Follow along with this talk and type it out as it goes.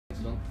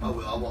I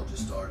will. I won't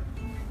just start.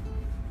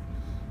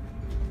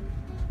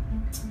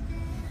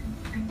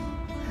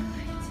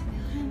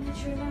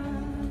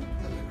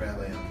 Let me grab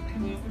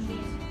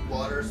a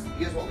waters.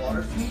 You guys want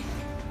waters?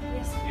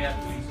 Yes. Yeah,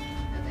 please.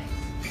 No thanks.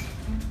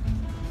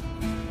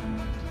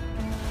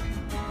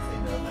 Say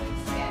no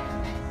thanks. Yeah, no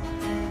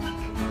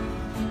thanks.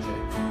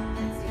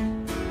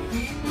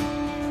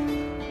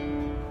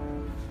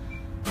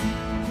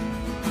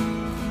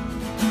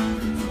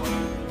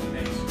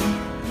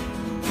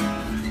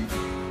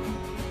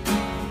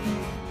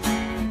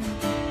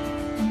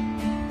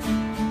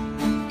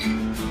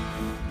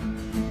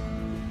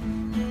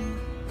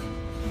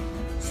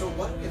 So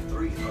why do we have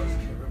 3 guitars? I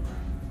can't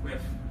remember.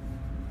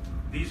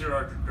 These are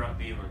our drum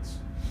B ones.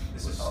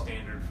 This is Oh.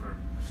 standard for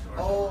stores.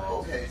 Oh,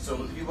 okay.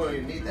 So you won't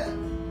even need that.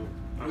 You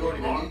won't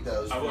even need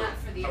those. I will. Not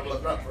for the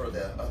But not for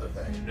the other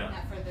thing. No.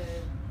 Not for the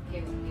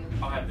cable view.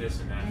 I'll have this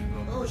in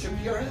Nashville. Oh, it's your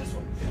PRS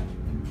one.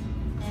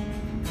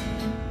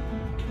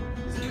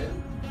 Is it new?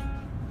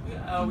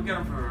 Yeah, we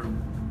got them for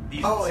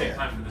these Oh, at the same yeah.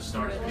 time for the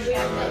stars.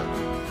 Yeah.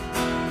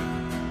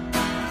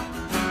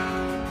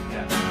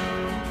 Yeah,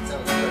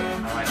 Sounds good.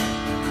 I like it.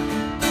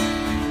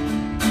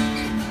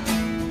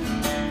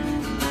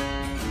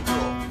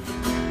 Cool.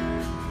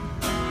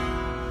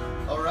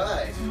 All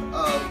right.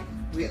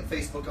 We have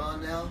Facebook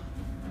on now.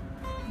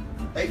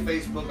 Hey,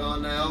 Facebook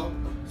on now.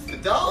 It's the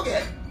dog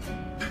it.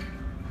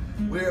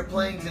 We're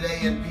playing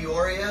today in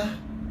Peoria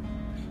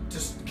to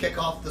kick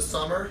off the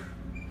summer.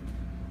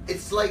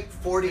 It's like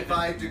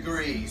 45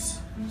 degrees.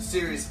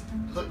 Serious.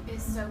 Look,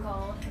 It's so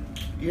cold.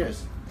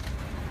 yes.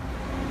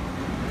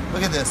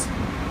 Look at this.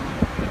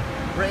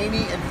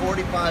 Rainy and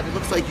 45. It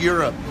looks like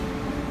Europe.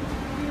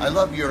 I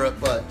love Europe,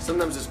 but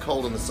sometimes it's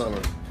cold in the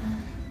summer.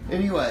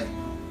 Anyway,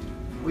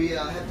 we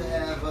have to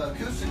have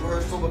acoustic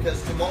rehearsal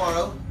because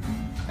tomorrow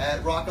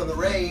at Rock on the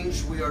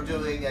Range we are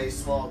doing a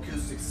small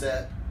acoustic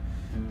set,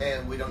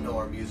 and we don't know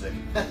our music.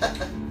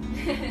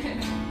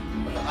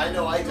 I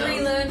know I don't.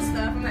 Relearn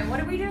stuff. I'm like, what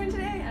are we doing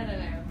today? I don't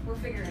know. We'll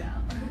figure it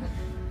out.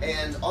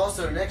 And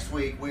also next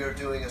week we are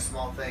doing a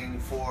small thing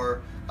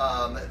for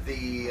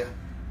the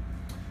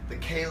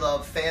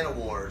K-Love Fan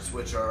Awards,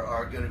 which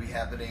are going to be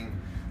happening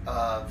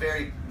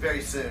very,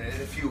 very soon,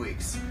 in a few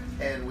weeks.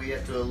 And we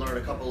have to learn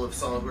a couple of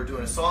songs. We're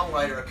doing a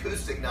songwriter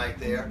acoustic night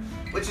there,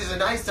 which is a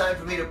nice time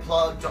for me to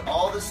plug to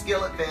all the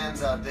Skillet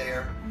fans out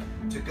there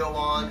to go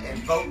on and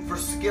vote for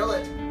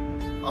Skillet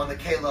on the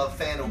K-Love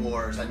Fan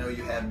Awards. I know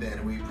you have been,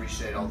 and we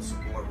appreciate all the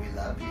support. We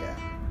love you.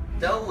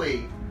 Don't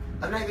we?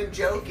 I'm not even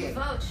joking.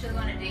 Vote. She'll go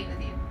on a date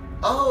with you.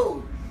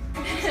 Oh!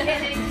 Just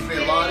kidding. There's been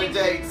a lot of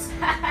dates.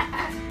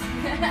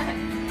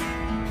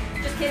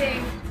 Just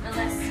kidding.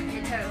 Unless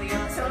you're totally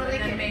awesome. Totally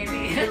kidding.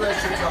 Maybe.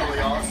 Unless you're totally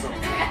awesome.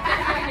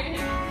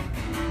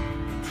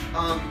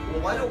 Well,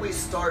 why don't we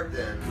start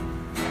then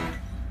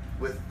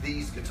with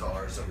these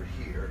guitars over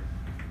here?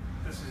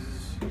 This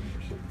is. I'm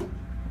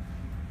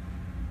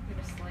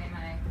gonna display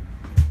my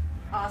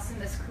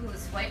awesomest,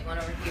 coolest white one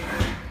over here.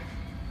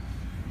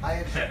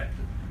 I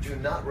do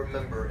not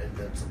remember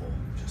Invincible,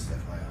 just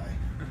FYI.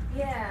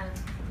 Yeah.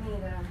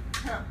 Neither.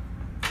 Huh.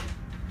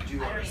 Do you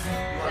I want don't to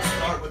even-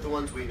 start with the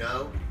ones we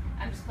know?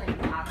 I'm just playing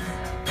pop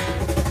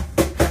stuff.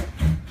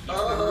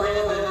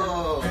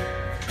 Oh!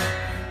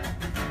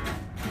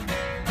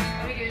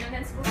 Are we doing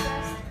Invincible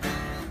first?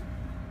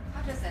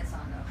 How does that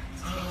song go?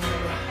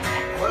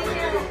 What do we do?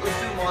 Let's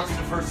do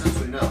Monster first since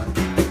we know it.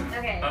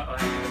 Okay. Uh-oh,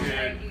 Should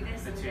I do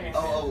this and this?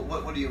 Oh,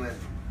 what do you in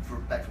for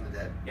Back from the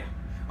Dead? Yeah.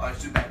 All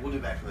right, we'll do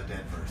Back from the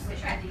Dead first.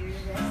 Which I do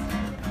this.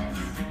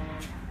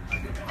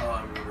 Oh,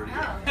 I remember it.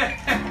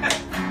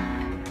 Oh.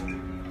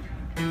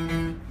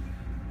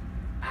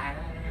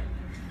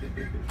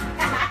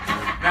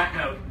 That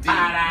note. D.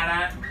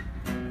 Da-da-da.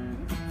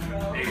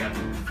 There you go.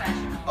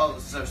 Professional. Oh,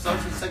 so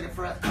starts with the second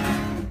fret.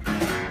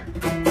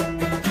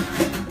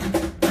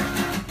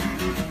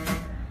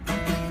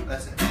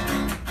 That's it.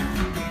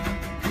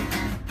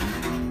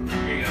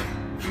 Here you go.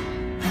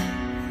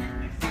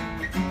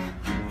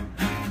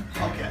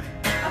 Okay.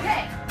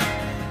 Okay.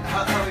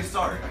 How do we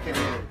start? I can't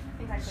remember.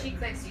 She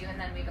clicks you and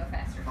then we go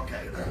faster.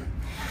 Okay. 2,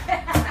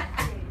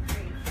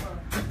 3,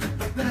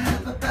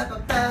 4.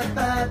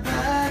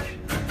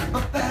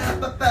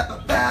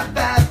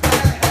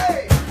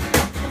 Hey!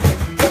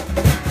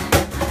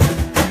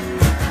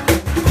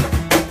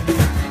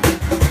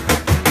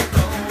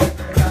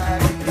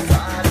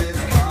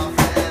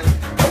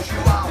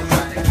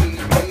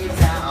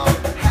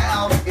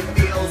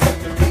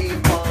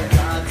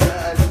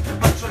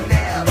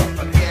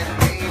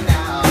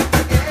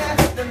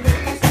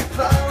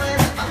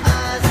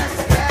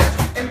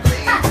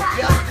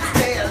 Just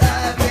stay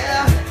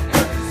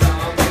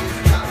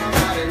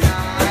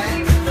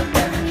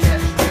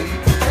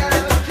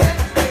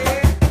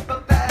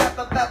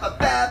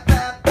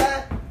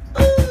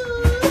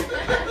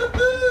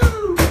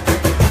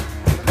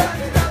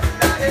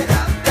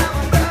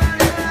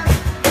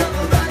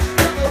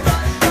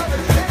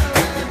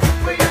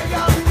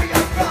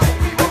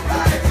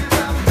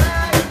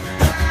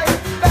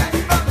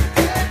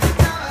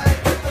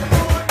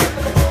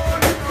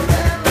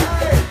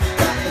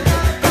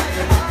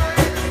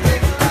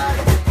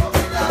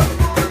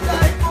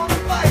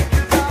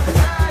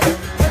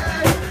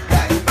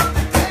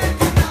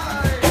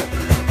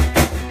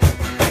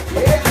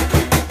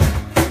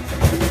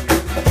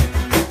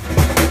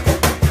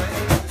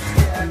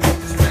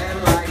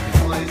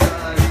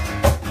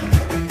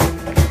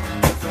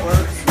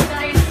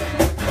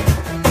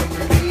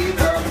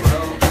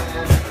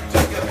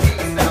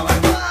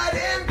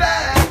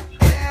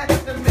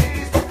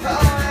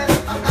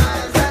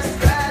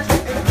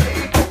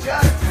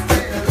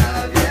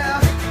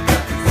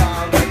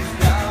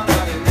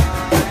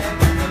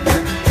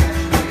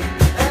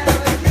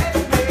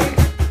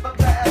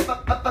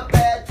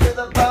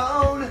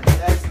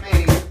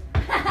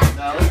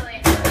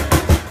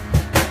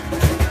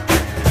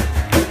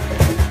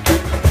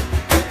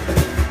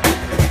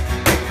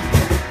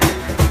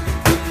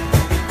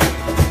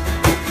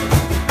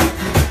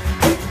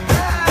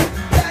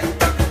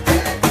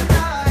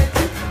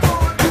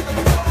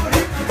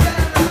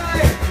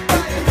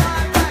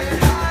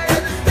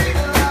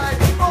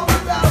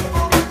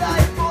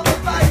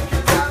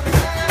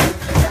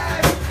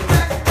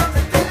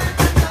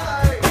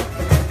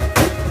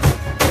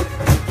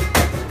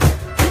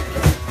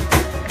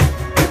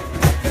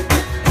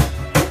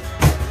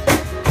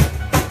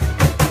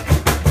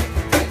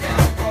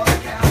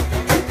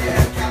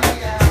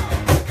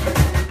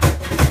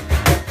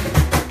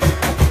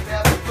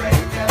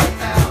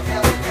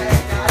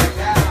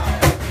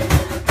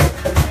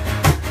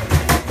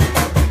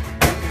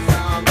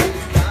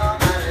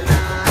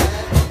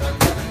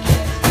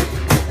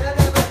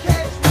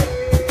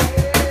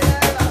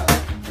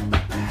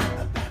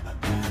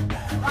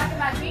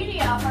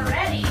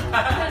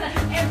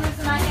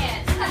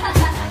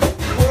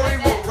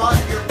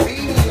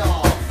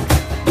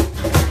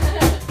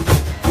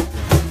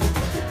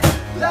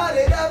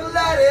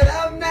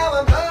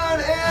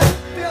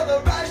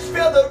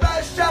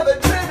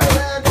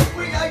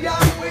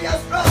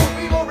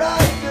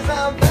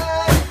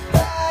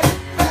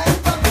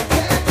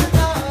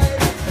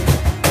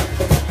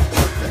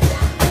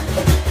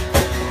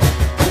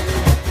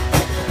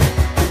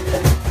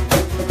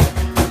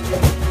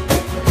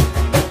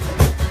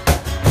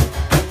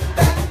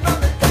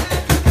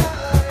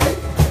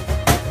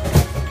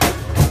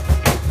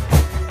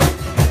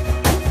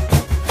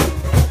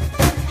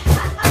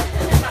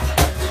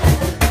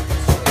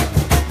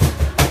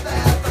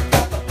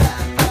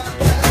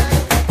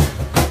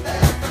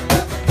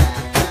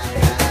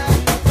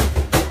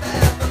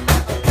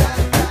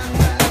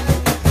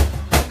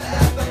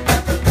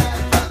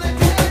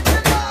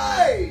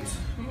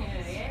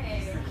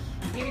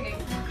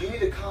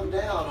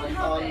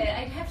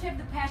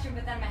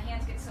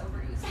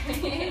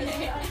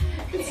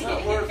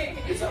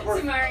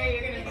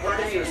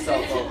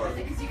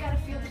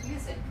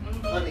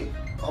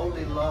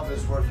Only love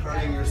is worth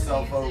hurting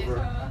yourself over.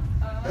 Ow.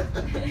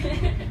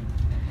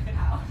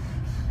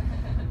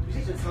 You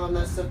need to calm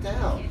that stuff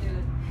down. Can't do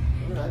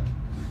it.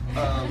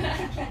 All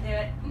right. Can't do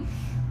it.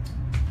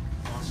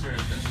 Monster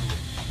officially.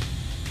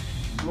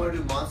 You want to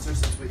do monster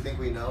since we think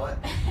we know it?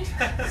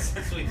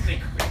 Since we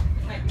think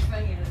we. Might be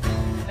funny.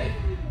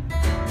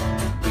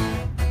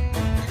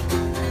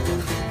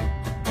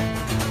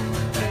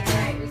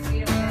 Alright, we see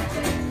it over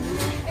there.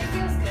 It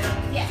feels good.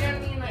 Yeah. You know what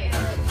I mean? Like,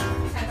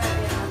 kind of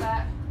idea about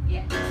that.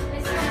 Yeah.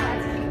 It's not bad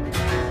to keep the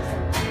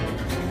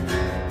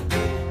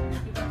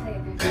You don't take a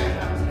good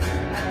job.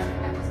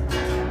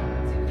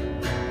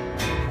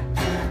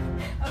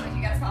 Oh, but you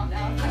gotta calm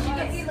down. You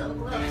get these little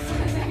gloves.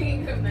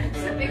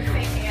 It's a big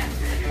fake hand.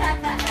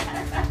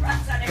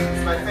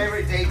 It's my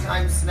favorite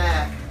daytime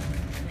snack.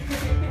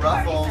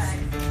 Ruffles.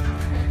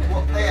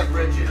 Well, they have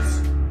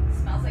ridges.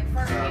 Smells like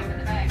fur came in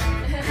the bag.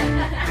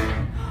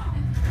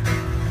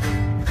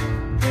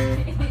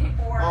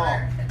 Or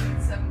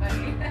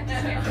somebody.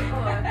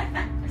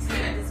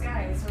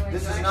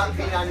 This is not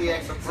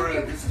P90X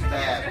approved. This is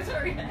bad.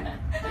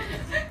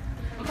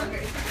 I'm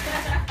hungry.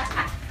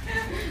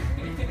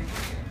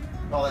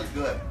 Oh, that's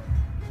good.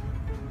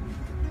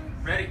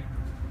 Ready?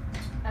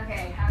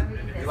 Okay, how do we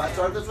do this? Do I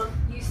start this one?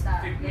 You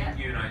start. You, Yeah.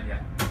 you and I, yeah.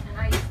 And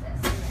I use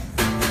this.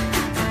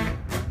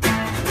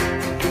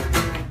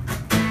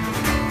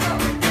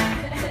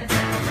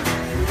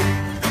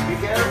 Be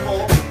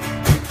careful.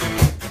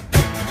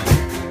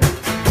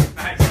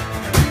 Nice.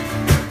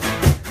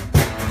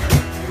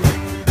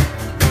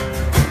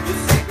 The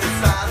secret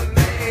side of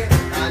me,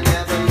 I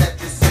never let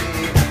you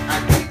see. I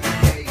keep the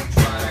cage,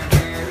 but I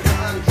can't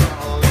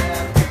control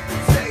it.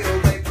 Stay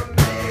away from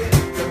me,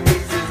 the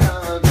pieces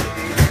of me.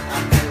 I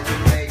feel the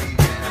rage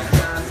and I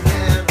just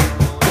can't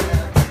hold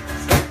it.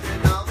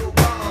 Stepping on the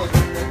walls, the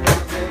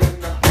doors in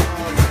the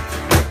halls.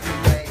 The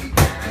rage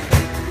and I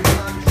can't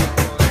control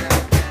it.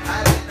 I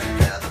did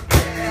another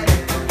bed,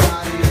 a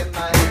body in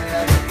my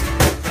head.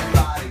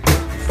 Somebody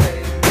come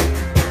save me.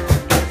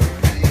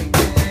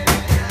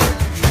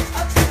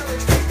 I feel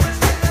it deep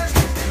within,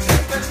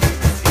 deep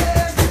beneath the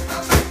skin.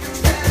 I'm like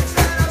a dead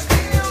and I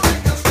feel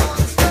like a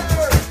monster.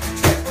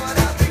 Look what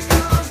I've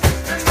become, the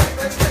night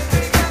that just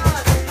begun.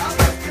 I'm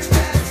like a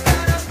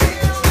dead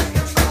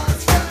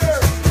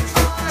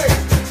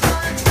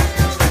and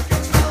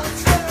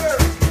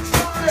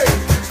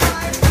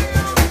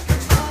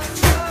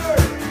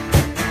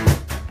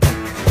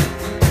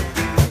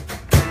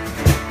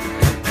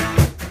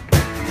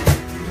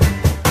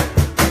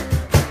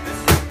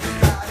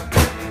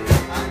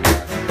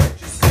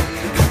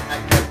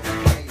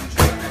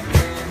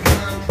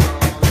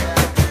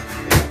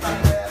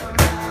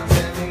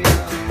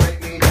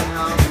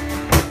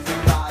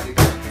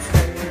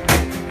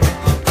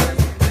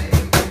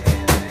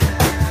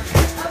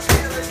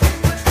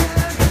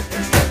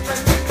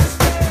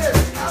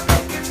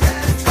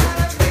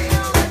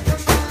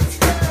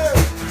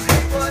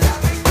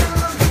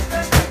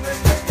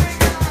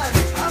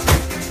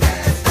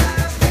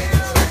I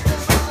feel like a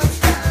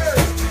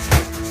monster. I feel like a monster.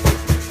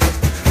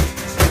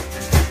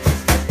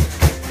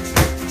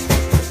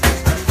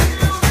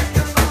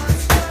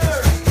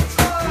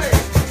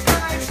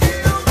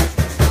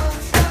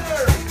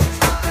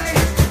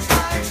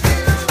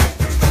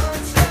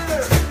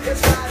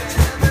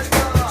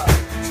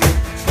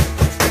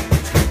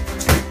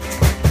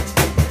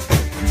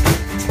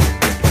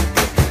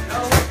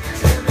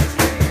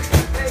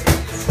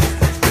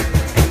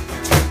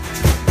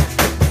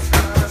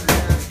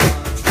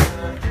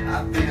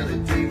 I feel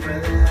it deep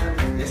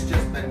within, it's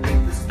just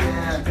beneath the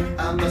skin.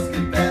 I must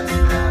confess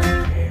that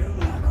I feel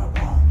like a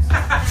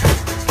monster.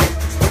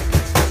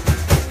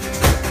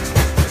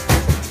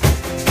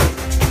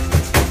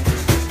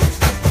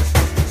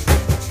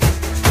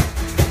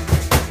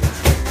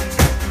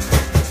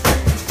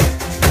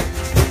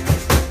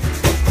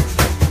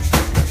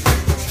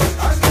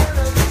 I'm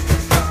gonna lose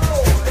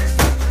control, it's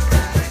something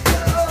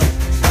radical. Must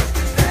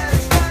confess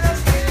that I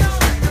feel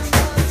like a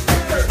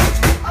monster.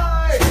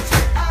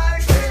 I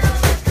feel like a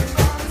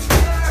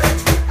monster.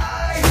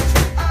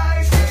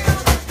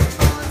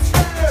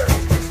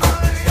 I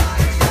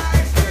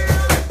feel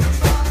like a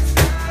monster.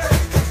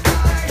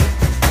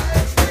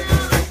 I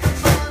feel like a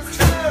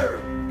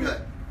monster.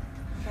 Good.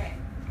 Okay.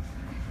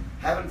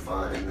 Having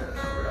fun, isn't it?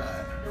 All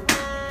right.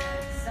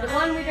 The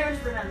one we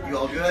don't remember. You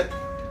all good?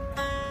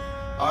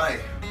 All right.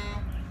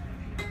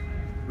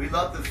 We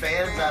love the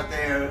fans out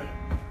there.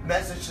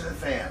 Message to the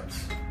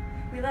fans.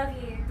 We love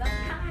you.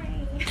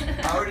 Hi.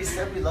 I already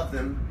said we love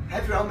them.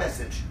 Have your own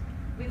message.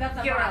 We love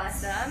them. You're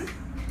lots. awesome,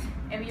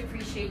 and we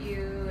appreciate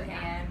you,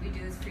 and we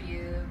do this for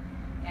you,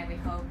 and we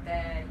hope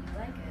that you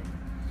like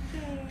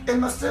it. It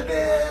must have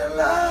been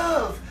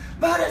love,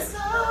 but it's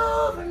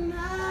over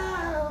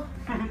now.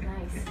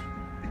 Nice.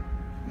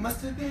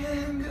 Must have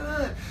been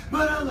good,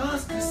 but I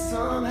lost it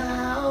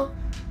somehow. Love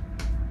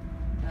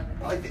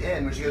I it. like the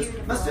end when she goes,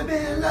 Beautiful. must have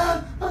been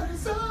love, but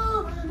it's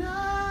over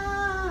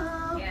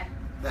now. Yeah.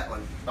 That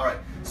one. All right.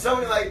 So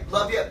anyway,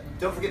 love you.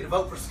 Don't forget to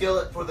vote for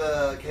Skillet for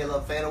the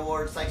K-Love Fan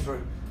Awards. Thanks for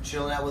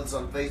chilling out with us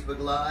on Facebook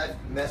Live.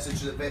 Message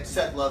to the fan.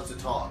 Seth loves to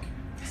talk.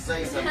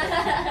 Say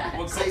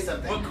something. Say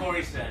something. What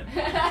Corey said.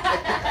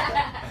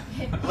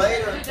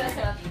 Later. He does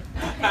love you.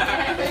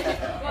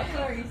 What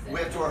Corey said. We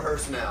have to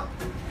rehearse now.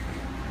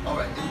 All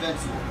right,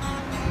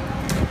 Invincible.